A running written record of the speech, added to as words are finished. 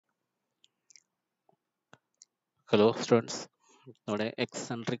Hello students, നമ്മുടെ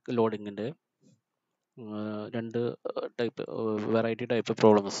eccentric ലോഡിങ്ങിൻ്റെ രണ്ട് type variety type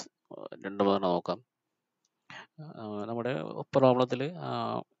problems രണ്ട് മൂന്നെണ്ണം നോക്കാം. നമ്മുടെ പ്രോബ്ലത്തിൽ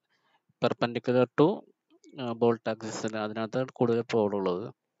പെർപെൻഡിക്കുലർ ടു ബോൾട്ട് ആക്സിസിന് അതിനകത്ത് കൂടുതൽ പ്രോബ്ലം ഉള്ളത്.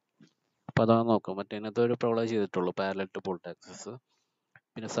 അപ്പോൾ അതാണ് നോക്കാം. മറ്റേതിനകത്ത് ഒരു പ്രോബ്ലം ചെയ്തിട്ടുള്ളൂ, പാരലൽ ടു ബോൾട്ട് ആക്സിസ്.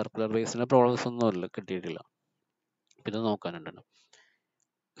 പിന്നെ സർക്കുലർ ബേസിൻ്റെ പ്രോബ്ലംസ് ഒന്നും കിട്ടിയിട്ടില്ല. പിന്നെ നോക്കാനുണ്ട്.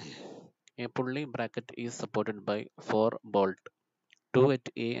 A pulley bracket is supported by 4 bolts, 2 at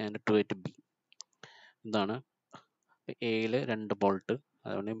A and 2 at B. ഇതാണ് എയിൽ 2 ബോൾട്ട്,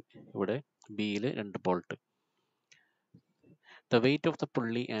 അതുകൊണ്ട് ഇവിടെ ബിയിൽ 2 bolt. The weight of the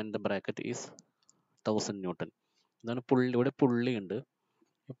പുള്ളി and the bracket is 1000 newton. ഇതാണ് ഇവിടെ പുള്ളി ഉണ്ട്.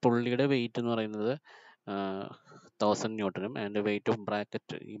 പുള്ളിയുടെ വെയിറ്റ് എന്ന് പറയുന്നത് 1000 ന്യൂട്ടനും ആൻഡ് വെയിറ്റ് ഓഫ്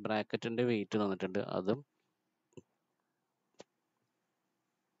ബ്രാക്കറ്റ്, ഈ ബ്രാക്കറ്റിന്റെ വെയിറ്റ് തന്നിട്ടുണ്ട്, അതും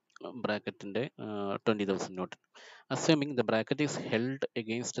ബ്രാക്കറ്റിന്റെ 20,000 newton. Assuming the bracket is held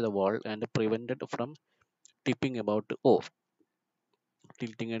against the wall and prevented from tipping about O,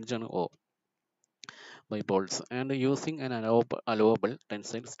 tilting edge ആണ് O, by bolts, and using an allowable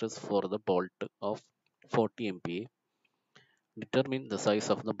tensile stress for the bolt of 40 MPa, determine the size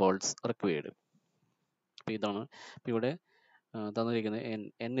of the bolts required. അപ്പോൾ ഇതാണ് ഇവിടെ തന്നിരിക്കുന്നത്.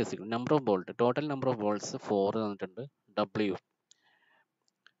 n is number of bolt, total number of bolts 4 തന്നിട്ടുണ്ട്.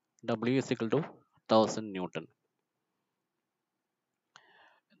 W is equal to 1000 Newton.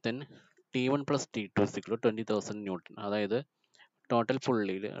 Then T1 plus T2 is equal to 20,000 Newton. അതായത് total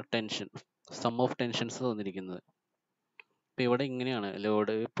പുള്ളിയിൽ tension, some of tensions തന്നിരിക്കുന്നത്. ഇപ്പം ഇവിടെ ഇങ്ങനെയാണ്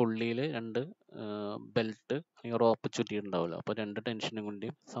ലോഡ്, പുള്ളിയിൽ 2 ബെൽറ്റ് അല്ലെങ്കിൽ റോപ്പ് ചുറ്റിയിട്ടുണ്ടാവില്ല. അപ്പോൾ 2 ടെൻഷനും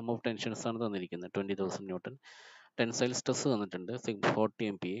കൂടി സം ഓഫ് ടെൻഷൻസ് ആണ് തന്നിരിക്കുന്നത്, 20,000 ന്യൂട്ടൺ. ടെൻസൈൽ സ്ട്രെസ് തന്നിട്ടുണ്ട്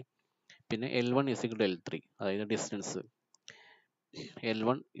 40 MPa. പിന്നെ L1 is equal to L3, അതായത് distance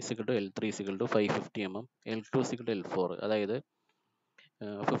L1 is equal to L3 is equal to 550 mm, L2 is equal to L4, അതായത്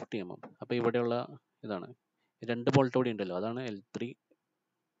 50 mm. അപ്പോൾ ഇവിടെയുള്ള ഇതാണ് 2 ബോൾട്ട് കൂടി ഉണ്ടല്ലോ, അതാണ് L3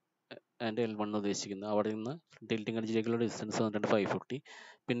 ആൻഡ് L1 ഉദ്ദേശിക്കുന്നത്. അവിടെ നിന്ന് ടിൽറ്റിംഗ് എഡ്ജിലേക്കുള്ള ഡിസ്റ്റൻസ് വന്നിട്ടുണ്ട് 550.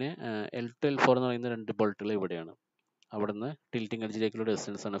 പിന്നെ L2 L4 എന്ന് പറയുന്ന 2 ബോൾട്ടുകൾ ഇവിടെയാണ്, അവിടെ നിന്ന് ടിൽറ്റിംഗ് എഡ്ജിലേക്കുള്ള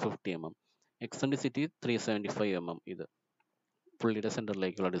ഡിസ്റ്റൻസ് ആണ് 50 mm. Eccentricity 375 mm. ഇത് പുള്ളിയുടെ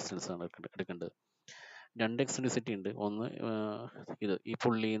സെൻറ്ററിലേക്കുള്ള ഡിസ്റ്റൻസ് ആണ് എടുക്കേണ്ടത്. 2 എക്സെൻട്രിസിറ്റി ഉണ്ട്. ഒന്ന് ഇത് ഈ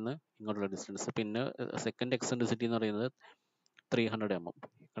പുള്ളിയിൽ നിന്ന് ഇങ്ങോട്ടുള്ള ഡിസ്റ്റൻസ്. പിന്നെ സെക്കൻഡ് എക്സെൻട്രിസിറ്റി എന്ന് പറയുന്നത് 300 mm.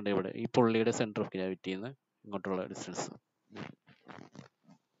 കണ്ട ഇവിടെ ഈ പുള്ളിയുടെ സെൻറ്റർ ഓഫ് ഗ്രാവിറ്റിയിൽ നിന്ന് ഇങ്ങോട്ടുള്ള ഡിസ്റ്റൻസ്.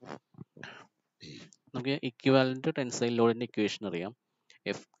 നമുക്ക് ഇക്വിവാലന്റ് ടെൻസൈൽ ലോഡിന്റെ ഇക്വേഷൻ അറിയാം.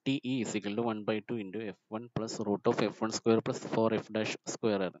 FTE is equal to 1/2 into F1 plus root of F1 square plus 4F dash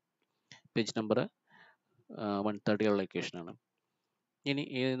square ആണ്. പേജ് നമ്പർ 130 ഉള്ള ഇക്വേഷൻ ആണ്. ഇനി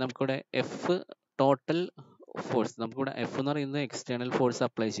നമുക്കിവിടെ എഫ് ടോട്ടൽ ഫോഴ്സ്, നമുക്കിവിടെ എഫ് എന്ന് പറയുന്നത് എക്സ്റ്റേണൽ ഫോഴ്സ്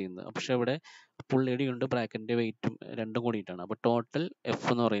അപ്ലൈ ചെയ്യുന്നത്. പക്ഷെ ഇവിടെ പുള്ളിയുടെ ഉണ്ട് ബ്രാക്കറ്റിന്റെ വെയിറ്റും രണ്ടും കൂടിയിട്ടാണ്. അപ്പോൾ ടോട്ടൽ എഫ്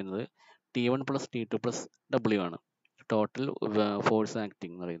എന്ന് പറയുന്നത് T1 plus T2 plus W ആണ്. ടോട്ടൽ ഫോഴ്സ്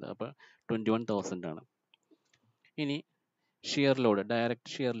ആക്ടിങ് എന്ന് പറയുന്നത്. അപ്പോൾ 21,000 ആണ്. ഇനി shear load,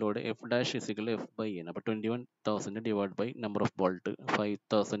 direct shear load F dash is equal F by N. അപ്പോൾ 21,000 divide by number of bolt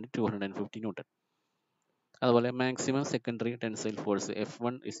 5,250 newton. അതുപോലെ maximum secondary tensile force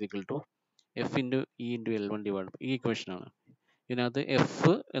F1 is equal to F into E into L1 divide by, ഈ ഇക്വേഷനാണ്. ഇതിനകത്ത്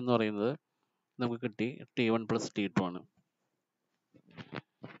F എന്ന് പറയുന്നത് നമുക്ക് കിട്ടി T1 plus T2 ആണ്.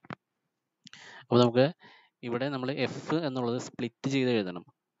 അപ്പോൾ നമുക്ക് ഇവിടെ നമ്മൾ എഫ് എന്നുള്ളത് സ്പ്ലിറ്റ് ചെയ്ത് എഴുതണം.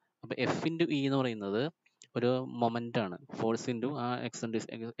 അപ്പോൾ എഫ് ഇൻറ്റു ഇ എന്ന് പറയുന്നത് ഒരു മൊമെൻ്റ് ആണ്, ഫോഴ്സ് ഇൻറ്റു ആ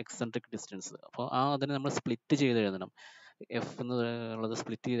എക്സെൻട്രിക് ഡിസ്റ്റൻസ്. അപ്പോൾ അതിനെ നമ്മൾ സ്പ്ലിറ്റ് ചെയ്ത് എഴുതണം. എഫ് എന്നുള്ളത്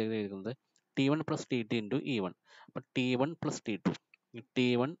സ്പ്ലിറ്റ് ചെയ്ത് എഴുതുന്നത് T1 plus T2 into E1. അപ്പോൾ T1 plus T2,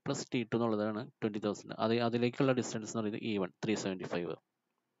 T1 plus T2 എന്നുള്ളതാണ് 20,000. അതിലേക്കുള്ള ഡിസ്റ്റൻസ് എന്ന് പറയുന്നത് E1 375.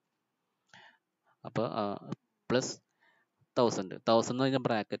 അപ്പോൾ പ്ലസ് 1000 എന്ന് പറഞ്ഞാൽ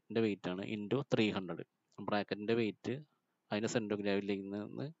ബ്രാക്കറ്റിന്റെ വെയിറ്റ് ആണ്, ഇൻറ്റു 300. ബ്രാക്കറ്റിന്റെ വെയിറ്റ് അതിന്റെ സെൻറ്റർ ഓഫ് ഗ്രാവിറ്റിയിൽ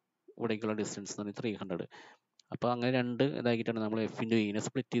നിന്ന് ഇവിടേക്കുള്ള ഡിസ്റ്റൻസ് എന്ന് പറഞ്ഞാൽ 300. അപ്പോൾ അങ്ങനെ രണ്ട് ഇതാക്കിയിട്ടാണ് നമ്മൾ എഫ് ഇൻറ്റു ഇനെ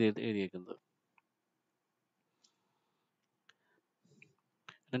സ്പ്ലിറ്റ് ചെയ്ത് എഴുതിയേക്കുന്നത്.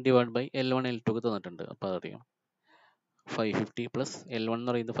 ഡിവൈഡ് ബൈ L1 L2 തന്നിട്ടുണ്ട്. അപ്പോൾ അതറിയാം 550 പ്ലസ് L1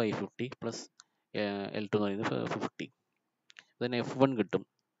 എന്ന് പറയുന്നത് 550 പ്ലസ് L2 എന്ന് പറയുന്നത് 50. ദെൻ F1 കിട്ടും.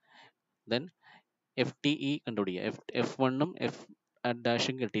 ദെൻ FTE കണ്ടുപിടിക്കുക. F1ഉം എഫ്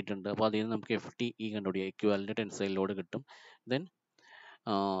ഡാഷും കിട്ടിയിട്ടുണ്ട്. അപ്പോൾ അതിൽ നിന്ന് നമുക്ക് FTE കണ്ടുപിടിക്കുക. ഇക്വാലന്റ് ടെൻസൈൽ ലോഡ് കിട്ടും. Then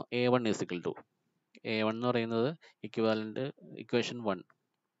A1 is equal to, A1 എന്ന് പറയുന്നത് ഇക്വാലന്റ് ഇക്വേഷൻ 1,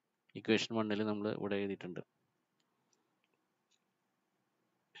 ഇക്വേഷൻ 1ൽ നമ്മൾ ഇവിടെ എഴുതിയിട്ടുണ്ട്.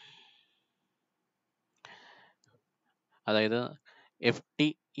 അതായത്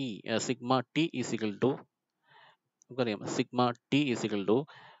FTE sigma T is equal to, നമുക്കറിയാം സിഗ്മ ടി ഈസിക്കൽ ടു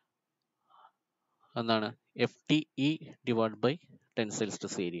എന്താണ് FTE divided by tensile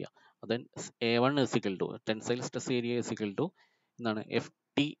stress area. then A1 is equal to tensile stress area is equal to എന്താണ്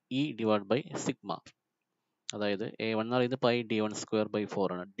FTE divided by sigma. അതായത് A1 എന്ന് പറയുന്നത് pi D1 square by 4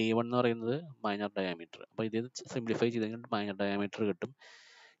 ആണ്. D1 എന്ന് പറയുന്നത് minor diameter. അപ്പോൾ ഇത് സിംപ്ലിഫൈ ചെയ്ത് കഴിഞ്ഞാൽ മൈനർ ഡയാമീറ്റർ കിട്ടും.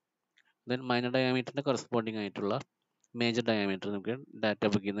 ദെൻ മൈനർ ഡയാമീറ്ററിന്റെ കറസ്പോണ്ടിങ് ആയിട്ടുള്ള മേജർ ഡയാമീറ്റർ നമുക്ക് ഡാറ്റ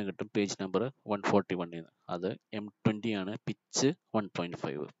ബുക്കിൽ നിന്ന് കിട്ടും, പേജ് നമ്പർ 141 അത് M20 ആണ്, പിച്ച്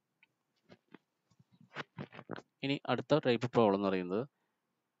 1.5. ഇനി അടുത്ത ടൈപ്പ് പ്രോബ്ലം എന്ന് പറയുന്നത്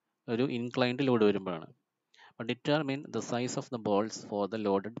ഒരു ഇൻക്ലൈൻഡ് ലോഡ് വരുമ്പോഴാണ്. Determine the size of the balls for the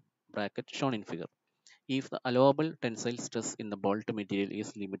loaded bracket shown in figure if the allowable tensile stress in the bolt material is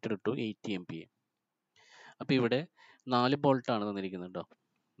limited to 80 MPa. അപ്പോൾ ഇവിടെ 4 ബോൾട്ടാണ് തന്നിരിക്കുന്നത് കേട്ടോ,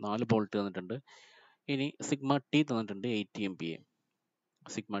 4 ബോൾട്ട് തന്നിട്ടുണ്ട്. ഇനി സിഗ്മ ടി തന്നിട്ടുണ്ട് 80 MPa.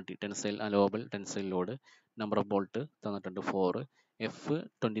 Sigma T tensile allowable tensile load, number of bolt തന്നിട്ടുണ്ട് 4, F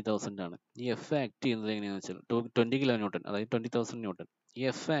 20,000 ആണ്. ഈ എഫ് ആക്ട് ചെയ്യുന്നത് എങ്ങനെയാണെന്ന് വെച്ചാൽ 20 കിലോ ന്യൂട്ടൺ, അതായത് 20,000 ന്യൂട്ടൺ. ഈ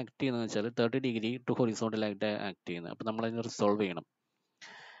എഫ് ആക്ട് ചെയ്യുന്നത് വെച്ചാൽ 30 ഡിഗ്രി ടു ഹൊറിസോണ്ടൽ ആയിട്ട് ആക്ട് ചെയ്യുന്നത്. അപ്പോൾ നമ്മൾ അതിനെ റിസോൾവ് ചെയ്യണം.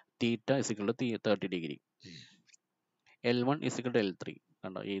 തീറ്റ is equal to 30 degree. L1 is equal to L3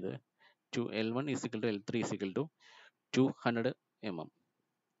 കണ്ടോ, ഇത് L1 is equal to L3 is equal to 200 mm.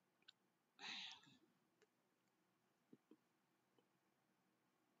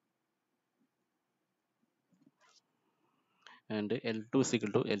 and L2 is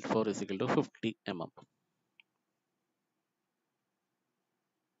equal to L4 is equal to 50 mm.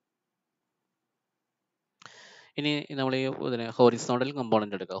 ഇനി നമ്മൾ ഈ ഇതിനെ ഹൊറിസോണ്ടൽ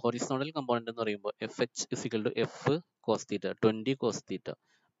കമ്പോണന്റ് എടുക്കുക. ഹൊറിസോണ്ടൽ കമ്പോണന്റ് എന്ന് പറയുമ്പോൾ FH is equal to F cos theta 20 cos theta,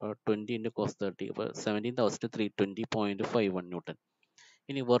 20 into cos 30, അപ്പോൾ 17,320.51 newton.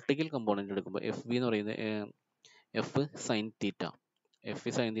 ഇനി vertical component എടുക്കുമ്പോൾ FV എന്ന് പറയുന്നത് F sin theta, F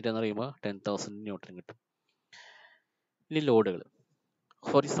sin theta എന്ന് പറയുമ്പോൾ 10,000 ന്യൂട്ടൺ കിട്ടും. ഇനി ലോഡുകൾ,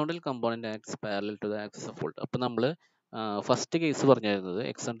 horizontal component acts parallel to the axis of volt. അപ്പോൾ നമ്മൾ ഫസ്റ്റ് കേസ് പറഞ്ഞിരുന്നത്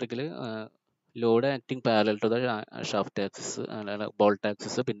എക്സെൻട്രിക്കിൽ load acting parallel to the shaft axis, bolt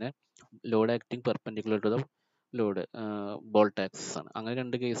axis, പിന്നെ load acting perpendicular to the load bolt axis ആണ്. അങ്ങനെ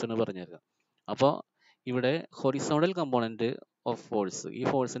 2 കേസാണ് പറഞ്ഞിരുന്നത്. അപ്പോൾ ഇവിടെ ഹൊറിസോണ്ടൽ കമ്പോണന്റ് ഓഫ് ഫോഴ്സ്, ഈ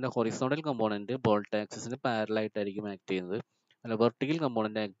ഫോഴ്സിന്റെ ഹൊറിസോണ്ടൽ കമ്പോണന്റ് ബോൾട്ട് ആക്സിസിന് പാരലൽ ആയിട്ടായിരിക്കും ആക്ട് ചെയ്യുന്നത്. അല്ല, വെർട്ടിക്കൽ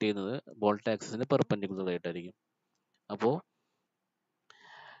കമ്പോണന്റ് ആക്ട് ചെയ്യുന്നത് ബോൾട്ട് ആക്സിസിന് പെർപെൻഡിക്കുലർ ആയിട്ടായിരിക്കും. അപ്പോൾ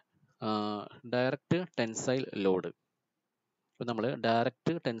ഡയറക്റ്റ് ടെൻസൈൽ ലോഡ്, ഇപ്പോൾ നമ്മൾ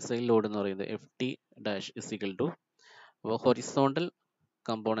ഡയറക്റ്റ് ടെൻസൈൽ ലോഡ് എന്ന് പറയുന്നത് FT dash is equal to, അപ്പോൾ horizontal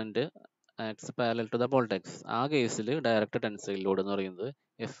component acts parallel to the bolt axis. ആ കേസിൽ ഡയറക്റ്റ് ടെൻസൈൽ ലോഡ് എന്ന് പറയുന്നത്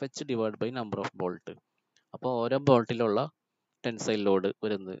FH divide by number of bolt. അപ്പോൾ ഓരോ ബോൾട്ടിലുള്ള ടെൻസൈൽ ലോഡ്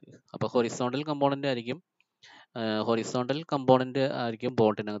വരുന്നത്, അപ്പോൾ ഹൊറിസോണ്ടൽ കമ്പോണന്റ് ആയിരിക്കും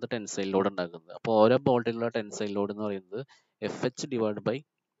ബോൾട്ടിനകത്ത് ടെൻസൈൽ ലോഡ് ഉണ്ടാക്കുന്നത്. അപ്പോൾ ഓരോ ബോൾട്ടിലുള്ള ടെൻസൈൽ ലോഡ് എന്ന് പറയുന്നത് FH ഡിവൈഡ് ബൈ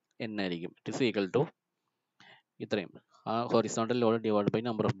N ആയിരിക്കും. ഇറ്റ് ഇസ് ഈക്വൽ ടു ഇത്രയും, ആ horizontal load divide by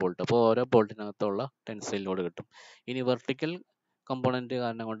number of bolt. അപ്പോൾ ഓരോ ബോൾട്ടിനകത്തുള്ള ടെൻസൈൽ ലോഡ് കിട്ടും. ഇനി വെർട്ടിക്കൽ കമ്പോണന്റ്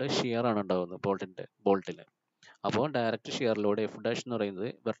കാരണം കൊണ്ട് ഷിയർ ആണ് ഉണ്ടാകുന്നത് ബോൾട്ടിൽ. അപ്പോൾ direct shear load F dash എന്ന് പറയുന്നത്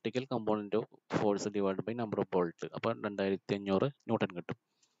vertical component of force divide by number of bolt. അപ്പോൾ 2500 ന്യൂട്ടൺ കിട്ടും.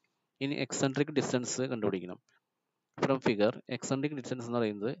 ഇനി എക്സെൻട്രിക് ഡിസ്റ്റൻസ് കണ്ടുപിടിക്കണം. ഫ്രം ഫിഗർ എക്സെൻട്രിക് ഡിസ്റ്റൻസ് എന്ന്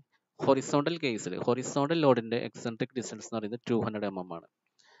പറയുന്നത് ഹൊറിസോണ്ടൽ കേസിൽ ഹൊറിസോണ്ടൽ ലോഡിന്റെ എക്സെൻട്രിക് ഡിസ്റ്റൻസ് എന്ന് പറയുന്നത് 200 mm ആണ്.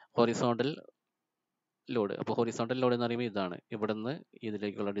 ഹൊറിസോണ്ടൽ ലോഡ്, അപ്പോൾ ഹൊറിസോണ്ടൽ ലോഡ് എന്ന് പറയുമ്പോൾ ഇതാണ്, ഇവിടുന്ന്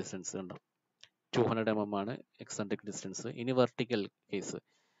ഇതിലേക്കുള്ള ഡിസ്റ്റൻസ് കണ്ടോ 200 mm ആണ് എക്സെൻട്രിക് ഡിസ്റ്റൻസ്. ഇനി വെർട്ടിക്കൽ കേസ്,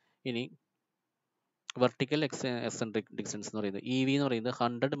 ഇനി വെർട്ടിക്കൽ എക്സെൻട്രിക് ഡിസ്റ്റൻസ് എന്ന് പറയുന്നത് EV എന്ന് പറയുന്നത്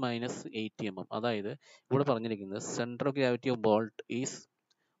 100 മൈനസ് 80 mm. അതായത് ഇവിടെ പറഞ്ഞിരിക്കുന്നത് centre of gravity of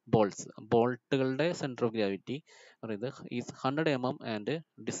ബോൾട്ടുകളുടെ centre of gravity പറയുന്നത് is 100 mm and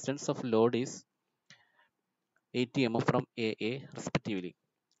distance of Lord is 80 mm from AA respectively.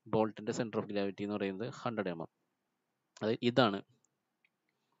 ബോൾട്ടിന്റെ centre of gravity എന്ന് പറയുന്നത് 100 mm. അത് ഇതാണ്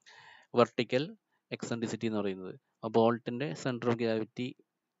വെർട്ടിക്കൽ എക്സെൻട്രിസിറ്റി എന്ന് പറയുന്നത്. ആ ബോൾട്ടിന്റെ സെൻറ്റർ ഓഫ് ഗ്രാവിറ്റി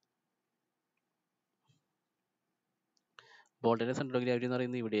എന്ന്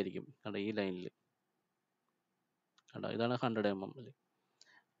പറയുന്നത് ഇവിടെ ആയിരിക്കും, കണ്ടോ ഈ ലൈനിൽ കണ്ടോ, ഇതാണ് 100 mm.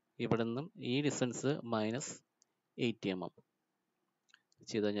 ഇവിടെ നിന്നും ഈ ഡിസ്റ്റൻസ് മൈനസ് 80 mm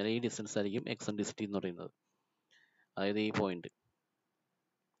ചെയ്ത് കഴിഞ്ഞാൽ ഈ ഡിസ്റ്റൻസ് ആയിരിക്കും എക്സെൻട്രിസിറ്റി എന്ന് പറയുന്നത്, അതായത് ഈ പോയിന്റ്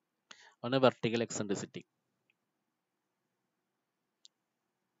ആണ് വെർട്ടിക്കൽ എക്സെൻട്രിസിറ്റി.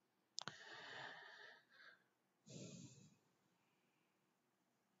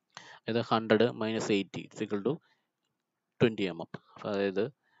 അതായത് 100 മൈനസ് 80 ഇക്വൽ ടു 20 mm. അതായത്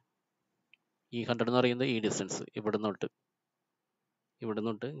ഈ 100 എന്ന് പറയുന്നത് ഈ ഡിസ്റ്റൻസ് ഇവിടെ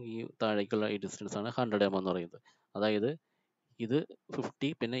നിന്നോട്ട് ഈ താഴേക്കുള്ള ഈ ഡിസ്റ്റൻസ് ആണ് 100 mm എന്ന് പറയുന്നത്. അതായത് ഇത് 50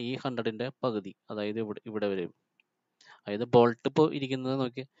 പിന്നെ ഈ 100ന്റെ പകുതി, അതായത് ഇവിടെ വരും. അതായത് ബോൾട്ട് ഇപ്പോൾ ഇരിക്കുന്നത്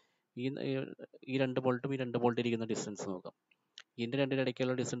നോക്കി, ഈ ഈ 2 ബോൾട്ടും ഈ 2 ബോൾട്ട് ഇരിക്കുന്ന ഡിസ്റ്റൻസ് നോക്കാം. ഇതിൻ്റെ രണ്ടിൻ്റെ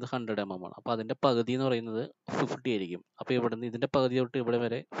ഇടയ്ക്കുള്ള ഡിസ്റ്റൻസ് 100 mm ആണ്. അപ്പോൾ അതിൻ്റെ പകുതി എന്ന് പറയുന്നത് 50 ആയിരിക്കും. അപ്പോൾ ഇവിടെ നിന്ന് ഇതിൻ്റെ പകുതി തൊട്ട് ഇവിടെ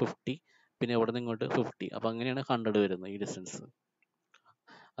വരെ 50, പിന്നെ ഇവിടെ നിന്ന് ഇങ്ങോട്ട് 50. അപ്പോൾ അങ്ങനെയാണ് 100 വരുന്നത് ഈ ഡിസ്റ്റൻസ്.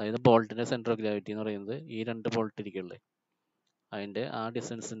 അതായത് ബോൾട്ടിൻ്റെ സെൻറ്റർ ഓഫ് ഗ്രാവിറ്റി എന്ന് പറയുന്നത് ഈ 2 ബോൾട്ട് ഇരിക്കുള്ളേ അതിൻ്റെ ആ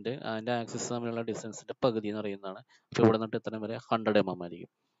ഡിസ്റ്റൻസിൻ്റെ അതിൻ്റെ ആക്സിസ് തമ്മിലുള്ള ഡിസ്റ്റൻസിൻ്റെ പകുതി എന്ന് പറയുന്നതാണ്. അപ്പോൾ ഇവിടെ നിന്നിട്ട് ഇത്രയും വരെ 100 mm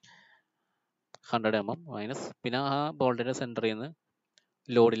ആയിരിക്കും. 100 mm മൈനസ് പിന്നെ ആ ബോൾട്ടിൻ്റെ സെൻറ്ററിൽ നിന്ന്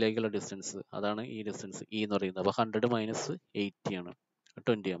ലോഡിലേക്കുള്ള ഡിസ്റ്റൻസ്, അതാണ് ഈ ഡിസ്റ്റൻസ് ഇ എന്ന് പറയുന്നത്. അപ്പോൾ 100 മൈനസ് 80 ആണ്,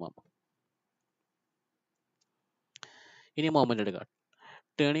 20 mm. ഇനി മൊമെന്റ് എടുക്കാം.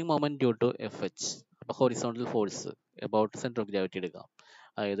 Turning moment due to F H. അപ്പോൾ horizontal force about centre of gravity എടുക്കാം.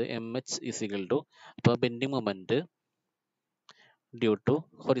 അതായത് M H is equal to, അപ്പോൾ bending moment due to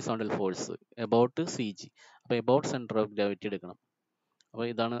horizontal force about C G. അപ്പോൾ എബൌട്ട് സെൻറ്റർ ഓഫ് ഗ്രാവിറ്റി എടുക്കണം. അപ്പോൾ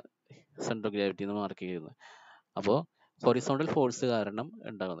ഇതാണ് centre of gravity എന്ന് mark ചെയ്യുന്നത്. അപ്പോൾ ഹൊറിസോണ്ടൽ ഫോഴ്സ് കാരണം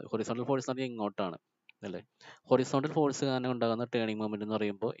ഉണ്ടാകുന്നത്, ഹൊറിസോണ്ടൽ ഫോഴ്സ് എന്ന് പറഞ്ഞാൽ ഇങ്ങോട്ടാണ് അല്ലേ. ഹൊറിസോണ്ടൽ ഫോഴ്സ് കാരണം ഉണ്ടാകുന്ന ടേണിംഗ് മൊമെന്റ് എന്ന്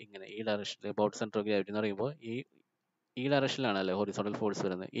പറയുമ്പോൾ ഇങ്ങനെ ഈ ഡയറക്ഷനിൽ എബൌട്ട് സെൻറ്റർ ഓഫ് ഗ്രാവിറ്റി എന്ന് പറയുമ്പോൾ ഈ ഡയറക്ഷനിലാണ് അല്ലേ ഹൊറിസോണ്ടൽ ഫോഴ്സ്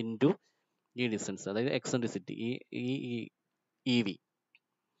വരുന്നത്, ഇൻറ്റു ഈ ഡിസ്റ്റൻസ്, അതായത് എക്സെൻട്രിസിറ്റി ഇ വി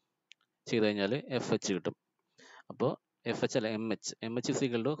ചെയ്ത് കഴിഞ്ഞാൽ എഫ് എച്ച് കിട്ടും. അപ്പോൾ എഫ് എച്ച് അല്ല M H is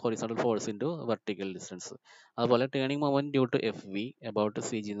equal to horizontal force into vertical distance. അതുപോലെ turning moment due to F V about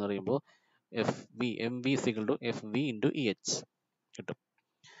C G എന്ന് പറയുമ്പോൾ M V is equal to F V into E H കിട്ടും.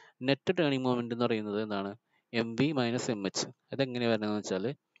 Net turning moment എന്ന് പറയുന്നത് എന്താണ്, M V minus M H. അതെങ്ങനെയാണ് വരുന്നതെന്ന് വെച്ചാൽ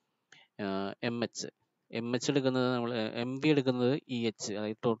എം എച്ച് എടുക്കുന്നത് നമ്മൾ എം വി എടുക്കുന്നത് ഇ എച്ച്,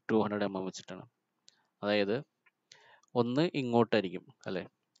 അതായത് 200 mm വെച്ചിട്ടാണ്. അതായത് ഒന്ന് ഇങ്ങോട്ടായിരിക്കും അല്ലേ,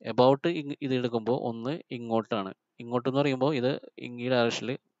 എബൌട്ട് ഇത് എടുക്കുമ്പോൾ ഒന്ന് ഇങ്ങോട്ടാണ്. ഇങ്ങോട്ടെന്ന് പറയുമ്പോൾ ഇത് ഈ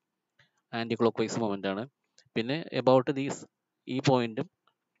ഡയറക്ഷനിൽ ആൻറ്റി ക്ലോക്ക് വൈസ് മൊമെൻ്റ് ആണ്. പിന്നെ എബൌട്ട് ഈ പോയിന്റും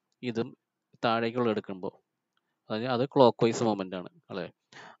ഇതും താഴേക്കുള്ള എടുക്കുമ്പോൾ അത് ക്ലോക്ക് വൈസ് മൊമെൻ്റ് ആണ് അല്ലേ.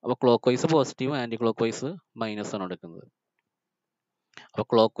 അപ്പോൾ ക്ലോക്ക് വൈസ് പോസിറ്റീവും ആൻറ്റി ക്ലോക്ക് വൈസ് മൈനസ് ആണ് എടുക്കുന്നത്. അപ്പോൾ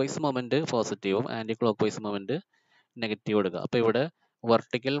ക്ലോക്ക് വൈസ് മൊമെന്റ് പോസിറ്റീവും anti clock vice moment negative എടുക്കുക. അപ്പോൾ ഇവിടെ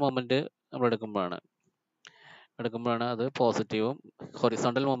വെർട്ടിക്കൽ മൊമെന്റ് നമ്മൾ എടുക്കുമ്പോഴാണ് അത് പോസിറ്റീവും,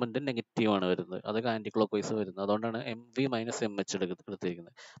 ഹൊറിസോണ്ടൽ മൊമെന്റ് നെഗറ്റീവാണ് വരുന്നത്, അത് ആൻറ്റി ക്ലോക്ക് വൈസ് വരുന്നത്. അതുകൊണ്ടാണ് M V minus M H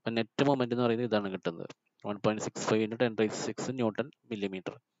എടുത്തിരിക്കുന്നത്. അപ്പം നെറ്റ് മൊമെന്റ് എന്ന് പറയുന്നത് ഇതാണ് കിട്ടുന്നത്, 1.65 × 10⁶ ന്യൂട്ടൺ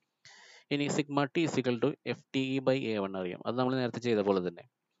മില്ലിമീറ്റർ. ഇനി sigma T is equal to F T E by A one അറിയാം, അത് നമ്മൾ നേരത്തെ ചെയ്ത പോലെ തന്നെ.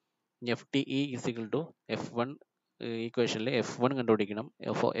 F T E is equal to F one, ഈക്വേഷനിൽ F one കണ്ടുപിടിക്കണം,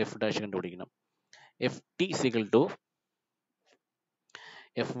 എഫ് ഡാഷ് കണ്ടുപിടിക്കണം. F T is equal to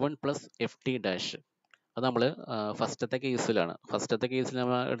F one plus F T dash. അത് നമ്മൾ ഫസ്റ്റത്തെ കേസിൽ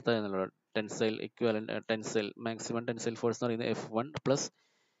നമ്മൾ എടുത്തായിരുന്നല്ലോ, tensile equivalent tensile maximum tensile force എന്ന് പറയുന്നത് F one plus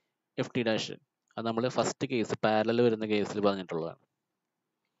F T dash. അത് നമ്മൾ ഫസ്റ്റ് കേസ് പാരലൽ വരുന്ന കേസിൽ പറഞ്ഞിട്ടുള്ളതാണ്.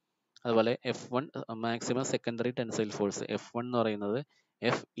 അതുപോലെ F one maximum secondary tensile force F one എന്ന് പറയുന്നത്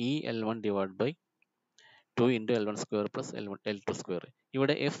F E L one divide by 2 × L1 square plus L2 square.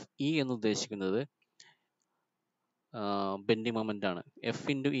 ഇവിടെ എഫ് ഇ എന്ന് ഉദ്ദേശിക്കുന്നത് ബെൻഡിങ് മൊമെന്റ് ആണ്. എഫ്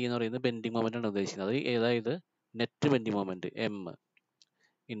ഇൻറ്റു ഇ എന്ന് പറയുന്നത് ബെൻഡിങ് മൊമെന്റ് ആണ് ഉദ്ദേശിക്കുന്നത്. അതായത് net bending moment M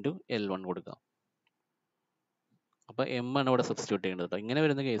into L1 കൊടുക്കാം. അപ്പോൾ എം ആണ് ഇവിടെ സബ്സ്റ്റിറ്റ്യൂട്ട് ചെയ്യേണ്ടത് കേട്ടോ. ഇങ്ങനെ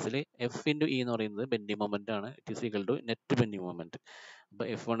വരുന്ന കേസിൽ എഫ് ഇൻറ്റു ഇ എന്ന് പറയുന്നത് ബെൻഡിങ് മൊമെന്റ് ആണ്, it is equal to net bending moment. അപ്പോൾ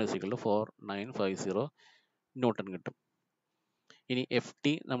F one is equal to 4950 newton കിട്ടും. ഇനി എഫ്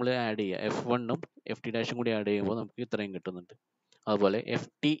ടി നമ്മൾ ആഡ് ചെയ്യുക, എഫ് വണ്ണും എഫ് ടി ഡാഷും കൂടി ആഡ് ചെയ്യുമ്പോൾ നമുക്ക് ഇത്രയും കിട്ടുന്നുണ്ട്. അതുപോലെ F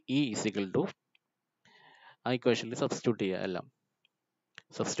T E is equal to ആ ഇക്വേഷനിൽ സബ്സ്റ്റിറ്റ്യൂട്ട് ചെയ്യുക, എല്ലാം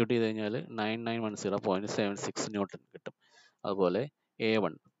സബ്സ്റ്റിറ്റ്യൂട്ട് ചെയ്ത് കഴിഞ്ഞാൽ 9910.76 ന്യൂട്ടൺ കിട്ടും. അതുപോലെ എ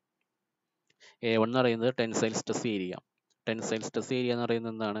വൺ എന്ന് പറയുന്നത് tensile stress area. Tensile stress area എന്ന്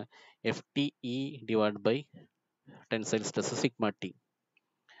പറയുന്നത് എന്താണ്, F T E divide by tensile stress sigma T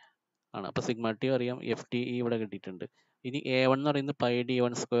ആണ്. അപ്പോൾ സിഗ്മ ടി അറിയാം, എഫ് ടി ഇ ഇവിടെ കിട്ടിയിട്ടുണ്ട്. ഇനി എ വൺ എന്ന് പറയുന്നത് pi D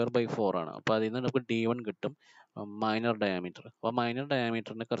one square by 4 ആണ്. അപ്പോൾ അതിൽ നിന്ന് നമുക്ക് D1 കിട്ടും, മൈനർ ഡയാമീറ്റർ. അപ്പോൾ മൈനർ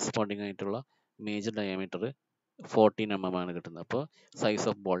ഡയാമീറ്ററിന് കറസ്പോണ്ടിങ് ആയിട്ടുള്ള മേജർ ഡയാമീറ്റർ 14 mm ആണ് കിട്ടുന്നത്. അപ്പോൾ സൈസ്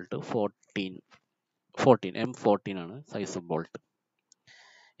ഓഫ് ബോൾട്ട് 14 M14 ആണ് സൈസ് ഓഫ് ബോൾട്ട്.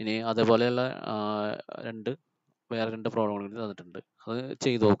 ഇനി അതേപോലെയുള്ള വേറെ രണ്ട് പ്രോബ്ലങ്ങൾ കൂടി തന്നിട്ടുണ്ട്, അത്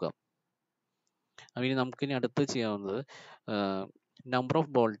ചെയ്ത് നോക്കാം. അപ്പോൾ ഇനി നമുക്കിനി അടുത്ത് ചെയ്യാവുന്നത് നമ്പർ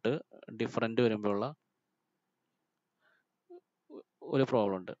ഓഫ് ബോൾട്ട് ഡിഫറൻറ്റ് വരുമ്പോഴുള്ള ഒരു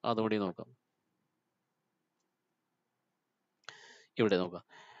പ്രോബ്ലം ഉണ്ട്, അതുകൂടി നോക്കാം. ഇവിടെ നോക്കാം.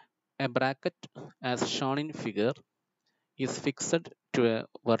 A bracket as shown in figure is fixed to a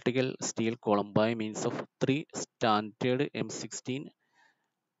vertical steel column by means of 3 standard M16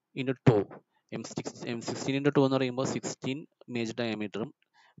 into 2. M16 into 2 എന്ന് പറയുമ്പോൾ 16 മേജർ ഡയമീറ്ററും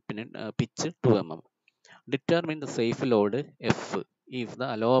പിന്നെ pitch 2 mm. Determine the safe load F if the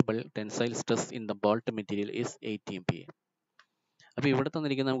allowable tensile stress in the bolt material is 8 MPa. അപ്പോൾ ഇവിടെ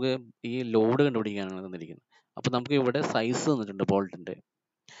തന്നിരിക്കുന്ന നമുക്ക് ഈ load കണ്ടുപിടിക്കാനാണ് തന്നിരിക്കുന്നത്. അപ്പോൾ നമുക്ക് ഇവിടെ സൈസ് തന്നിട്ടുണ്ട് ബോൾട്ടിൻ്റെ.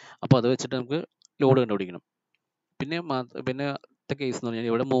 അപ്പോൾ അത് വെച്ചിട്ട് നമുക്ക് ലോഡ് കണ്ടുപിടിക്കണം. പിന്നെ കേസ് എന്ന് പറഞ്ഞാൽ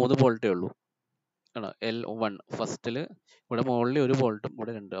ഇവിടെ 3 ബോൾട്ടേ ഉള്ളൂ. ആണോ, L1 ഫസ്റ്റിൽ ഇവിടെ മുകളിൽ ഒരു ബോൾട്ടും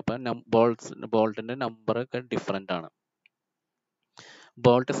ഇവിടെ ഉണ്ട്. അപ്പം ബോൾട്ടിൻ്റെ നമ്പറൊക്കെ ഡിഫറെൻ്റ് ആണ്.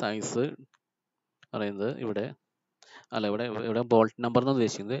 ബോൾട്ട് സൈസ് പറയുന്നത് ഇവിടെ ബോൾട്ട് നമ്പർ എന്ന്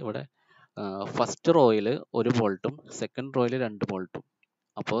ഉദ്ദേശിക്കുന്നത് ഇവിടെ ഫസ്റ്റ് റോയിൽ ഒരു ബോൾട്ടും സെക്കൻഡ് റോയിൽ 2 ബോൾട്ടും.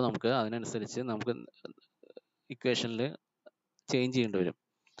 അപ്പോൾ നമുക്ക് അതിനനുസരിച്ച് നമുക്ക് ഇക്വേഷനിൽ ചേഞ്ച് ചെയ്യേണ്ടി വരും.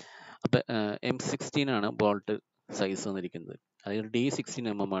 അപ്പോൾ M16 ആണ് ബോൾട്ട് സൈസ് വന്നിരിക്കുന്നത്. അതായത് D16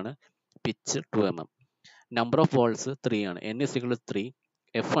 mm ആണ്, pitch 2 mm. Number of balls 3 ആണ്. N = 3.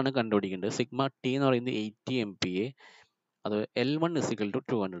 F ആണ് കണ്ടുപിടിക്കേണ്ടത്. സിഗ്മ T എന്ന് പറയുന്നത് 80 MPa. അത് L1 =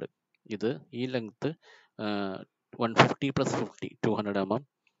 200. ഇത് ഈ ലെങ്ത് 150 + 50 200 mm.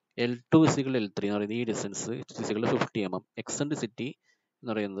 L2 = L3 എന്ന് പറയുന്നത് ഈ ഡിസ്റ്റൻസ് 50 mm. എക്സെൻട്രിസിറ്റി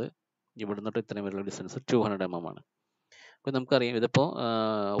എന്ന് പറയുന്നത് ഇവിടെ നിന്നിട്ട് ഇത്രയും വരെയുള്ള ഡിസ്റ്റൻസ് 200 mm ആണ്. അപ്പോൾ നമുക്കറിയാം ഇതിപ്പോൾ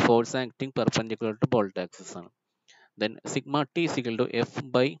force acting perpendicular to bolt axis ആണ്. Then sigma T =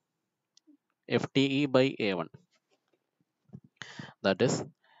 FTE/A1. That is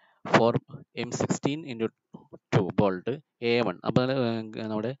for M16 × 2 bolt A1. അപ്പോൾ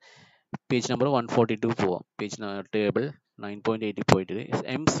നമ്മുടെ പേജ് നമ്പർ 142 പോവാം. പേജ് ടേബിൾ 9.80 പോയിട്ട്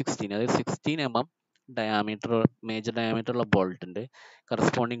M16 അതായത് 16 mm ഡയാമീറ്റർ, മേജർ ഡയാമീറ്റർ ഉള്ള ബോൾട്ടിൻ്റെ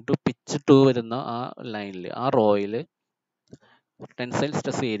കറസ്പോണ്ടിങ് ടു പിച്ച് 2 വരുന്ന ആ ലൈനിൽ, ആ റോയിൽ ടെൻസൈൽ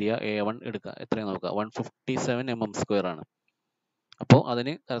സ്ട്രെസ് ഏരിയ A1 എടുക്കുക. എത്രയാണ് നോക്കുക, 157 mm² ആണ്. അപ്പോൾ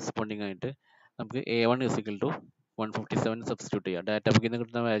അതിന് കറസ്പോണ്ടിങ് ആയിട്ട് നമുക്ക് A1 = 157 സബ്സ്റ്റിറ്റ്യൂട്ട് ചെയ്യാം. ഡാറ്റ ബുക്കിൽ നിന്ന്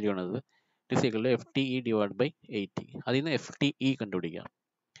കിട്ടുന്ന വാല്യൂ ആണത്. = FTE/80. അതിൽ നിന്ന് FTE കണ്ടുപിടിക്കാം.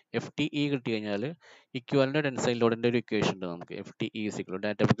 FTE കിട്ടി കഴിഞ്ഞാൽ ഇക്വാലന്റ് ടെൻസൈൽ ലോഡിൻ്റെ ഒരു ഇക്വേഷൻ ഉണ്ട് നമുക്ക്. FTE =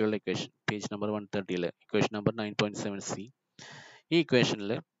 data ബുക്കിലുള്ള equation, page number 130 equation number 9.7c. ഈ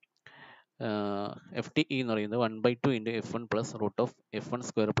ഇക്വേഷനിൽ FTE എന്ന് പറയുന്നത് 1/2 × F1 +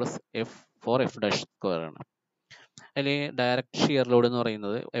 √F1² + F4F' ആണ്. അതിൽ ഡയറക്റ്റ് ഷിയർ ലോഡ് എന്ന്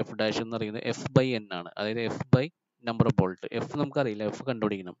പറയുന്നത് F' എന്ന് പറയുന്നത് F/N ആണ്. അതായത് F/ number of bolt. F നമുക്കറിയില്ല, F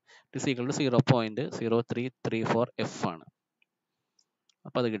കണ്ടുപിടിക്കണം. = 0.0334 F ആണ്.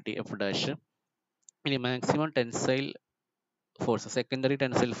 അപ്പോൾ അത് കിട്ടി F'. ഇനി maximum tensile force, secondary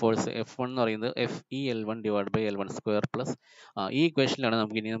tensile force F1 എന്ന് പറയുന്നത് FE_L1/L1² ഈ ഇക്വേഷനിലാണ്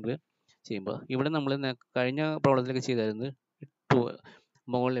നമുക്ക് ചെയ്യുമ്പോൾ ഇവിടെ നമ്മൾ കഴിഞ്ഞ പ്രോബ്ലത്തിലൊക്കെ ചെയ്തായിരുന്നു.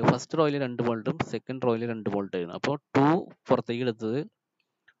 മുകളിൽ ഫസ്റ്റ് റോയിൽ 2 ബോൾട്ടും സെക്കൻഡ് റോയിൽ 2 ബോൾട്ട് ആയിരുന്നു. അപ്പോൾ 2 പുറത്തേക്ക് എടുത്തത്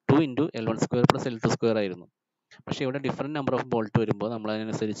 2 × L1² + L2² ആയിരുന്നു. പക്ഷേ ഇവിടെ ഡിഫറെൻറ്റ് നമ്പർ ഓഫ് ബോൾട്ട് വരുമ്പോൾ നമ്മൾ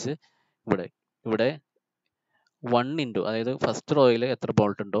അതിനനുസരിച്ച് ഇവിടെ 1 × അതായത് ഫസ്റ്റ് റോയിൽ എത്ര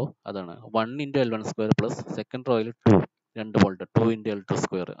ബോൾട്ട് ഉണ്ടോ അതാണ് 1 × L1² + സെക്കൻഡ് റോയിൽ 2 ബോൾട്ട് 2 ×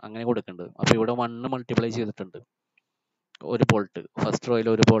 L2² അങ്ങനെ കൊടുക്കേണ്ടത്. അപ്പോൾ ഇവിടെ 1 മൾട്ടിപ്ലൈ ചെയ്തിട്ടുണ്ട് ഒരു ബോൾട്ട്, ഫസ്റ്റ് റോയിൽ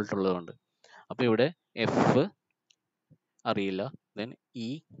ഒരു ബോൾട്ട് ഉള്ളതുകൊണ്ട്. അപ്പോൾ ഇവിടെ F അറിയില്ല. ദെൻ E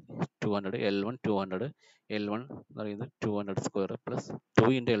 200, L1 200, L1 എന്ന് പറയുന്നത് 200² + 2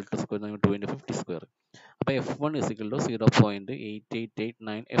 × L2² 2 × 50². അപ്പോൾ F1 =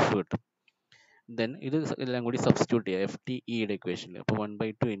 0.8889 F കിട്ടും. ദെൻ ഇത് എല്ലാം കൂടി സബ്സ്റ്റിറ്റ്യൂട്ട് ചെയ്യുക FTEയുടെ ഇക്വേഷനിൽ. അപ്പോൾ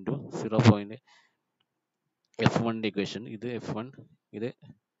 1/2 × 0. F1ൻ്റെ ഇക്വേഷൻ, ഇത് F1, ഇത്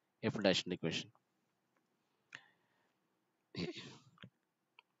F' equation.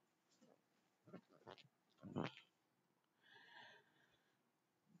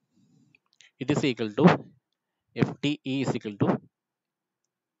 It is equal to FTE =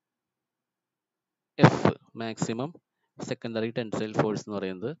 F maximum secondary tensile force എന്ന്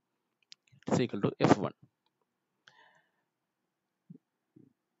പറയുന്നത് = F1.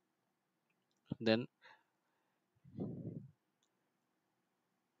 Then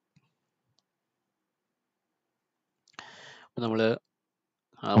നമ്മൾ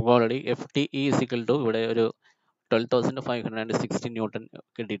ഓൾറെഡി FTE = ഇവിടെ ഒരു 12,560 ന്യൂട്ടൺ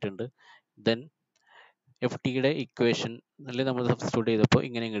കിട്ടിയിട്ടുണ്ട്. ദെൻ FTയുടെ ഇക്വേഷൻ നമ്മൾ സബ്സ്റ്റിറ്റ്യൂട്ട് ചെയ്തപ്പോൾ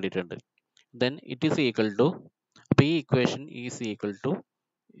ഇങ്ങനെയും കിട്ടിയിട്ടുണ്ട്. Then it is equal to, അപ്പോൾ ഈ ഇക്വേഷൻ ഈസ് ഈക്വൽ ടു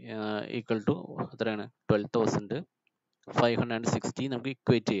എത്രയാണ് 12,560 നമുക്ക്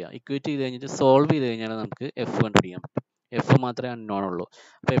ഇക്വേറ്റ് ചെയ്യാം. ഇക്വേറ്റ് ചെയ്ത് കഴിഞ്ഞിട്ട് സോൾവ് ചെയ്ത് കഴിഞ്ഞാൽ നമുക്ക് F കണ്ടുപിടിക്കാൻ പറ്റും. F മാത്രമേ അൺനോൺ ഉള്ളൂ.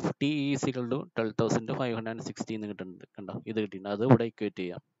 അപ്പോൾ FTE = 12,560 എന്ന് കിട്ടുന്നുണ്ട്. കണ്ടോ, ഇത് കിട്ടിയിട്ടുണ്ട്. അത് ഇവിടെ ഇക്വേറ്റ്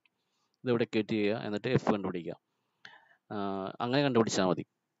ചെയ്യാം. ഇതിവിടെ ഇക്വേറ്റ് ചെയ്യുക, എന്നിട്ട് F കണ്ടുപിടിക്കുക. അങ്ങനെ കണ്ടുപിടിച്ചാൽ മതി.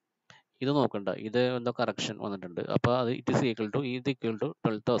 ഇത് നോക്കണ്ട, ഇത് എന്തോ കറക്ഷൻ വന്നിട്ടുണ്ട്. അപ്പോൾ അത് ഇറ്റ് ഈസ് ഈക്വൽ ടു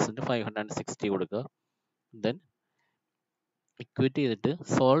 12,560 കൊടുക്കുക. ദെൻ ഇക്വേറ്റ് ചെയ്തിട്ട്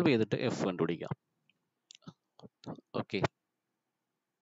സോൾവ് ചെയ്തിട്ട് F കണ്ടുപിടിക്കാം. ഓക്കെ.